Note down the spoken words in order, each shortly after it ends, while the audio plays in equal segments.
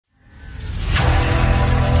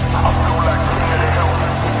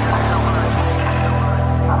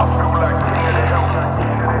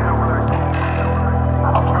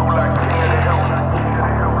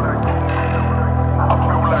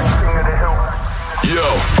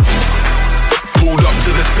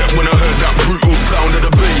step when I heard that brutal sound of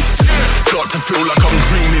the bass. Start to feel like I'm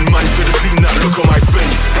dreaming, man, should've seen that look on my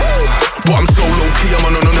face. But I'm so low-key, I'm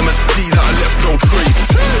an anonymous G that I left no trace.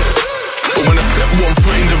 But when I step one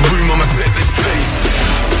foot in the room, I'ma set this pace.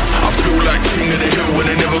 I feel like king of the hill and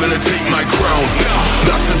they're never gonna take my crown.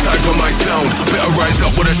 That's the type of my sound, better rise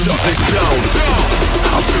up when I shut this down.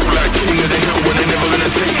 I feel like king of the hill and they're never gonna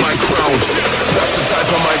take my crown. That's the type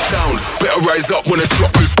of my sound, better rise up when I shut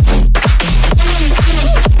this.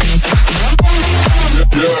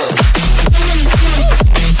 Yeah.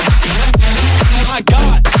 My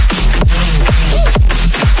God.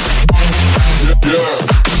 Yeah.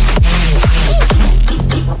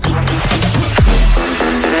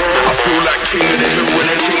 I feel like king of the hill when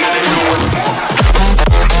they're king of the hill.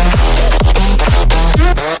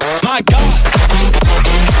 My God.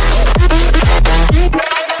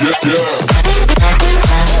 Yeah, yeah.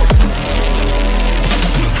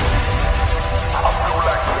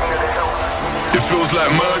 It feels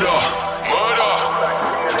like murder, murder.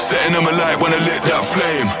 Setting them alight when I lit that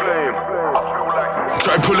flame.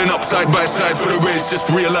 Try pulling up side by side for the race, just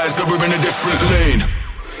realize that we're in a different lane.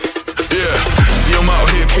 Yeah, see I'm out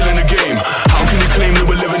here killing the game. How can you claim that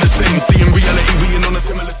we're living the same? See in reality we ain't on a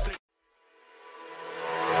similar state.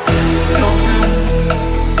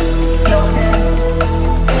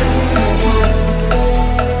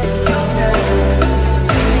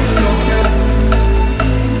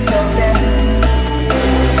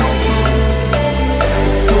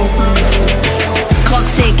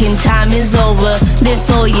 Ticking, time is over.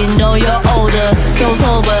 Before you know you're older. So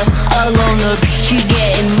sober, alone, the bitch you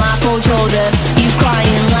get in my cold shoulder. You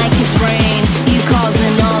crying like it's rain. You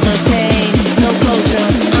causing all the pain. No closure,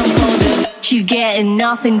 I'm colder. You getting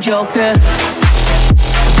nothing, Joker.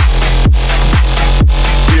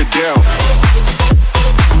 Get down.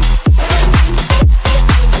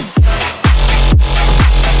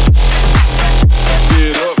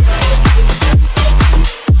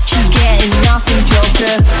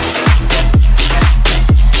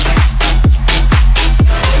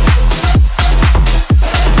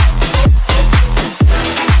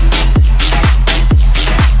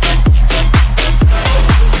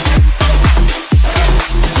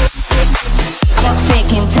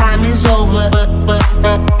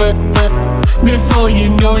 Before you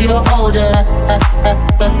know you're older.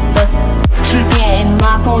 You getting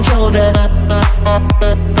my cold shoulder.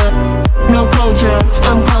 No closure,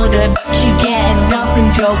 I'm colder. She getting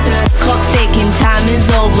nothing, Joker. Clock's ticking, time is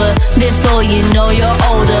over. Before you know you're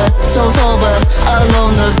older. So sober,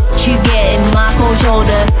 alone, the you getting my cold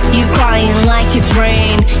shoulder. You crying like it's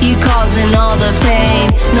rain. You causing all the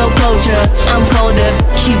pain. No closure, I'm colder.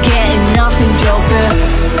 She getting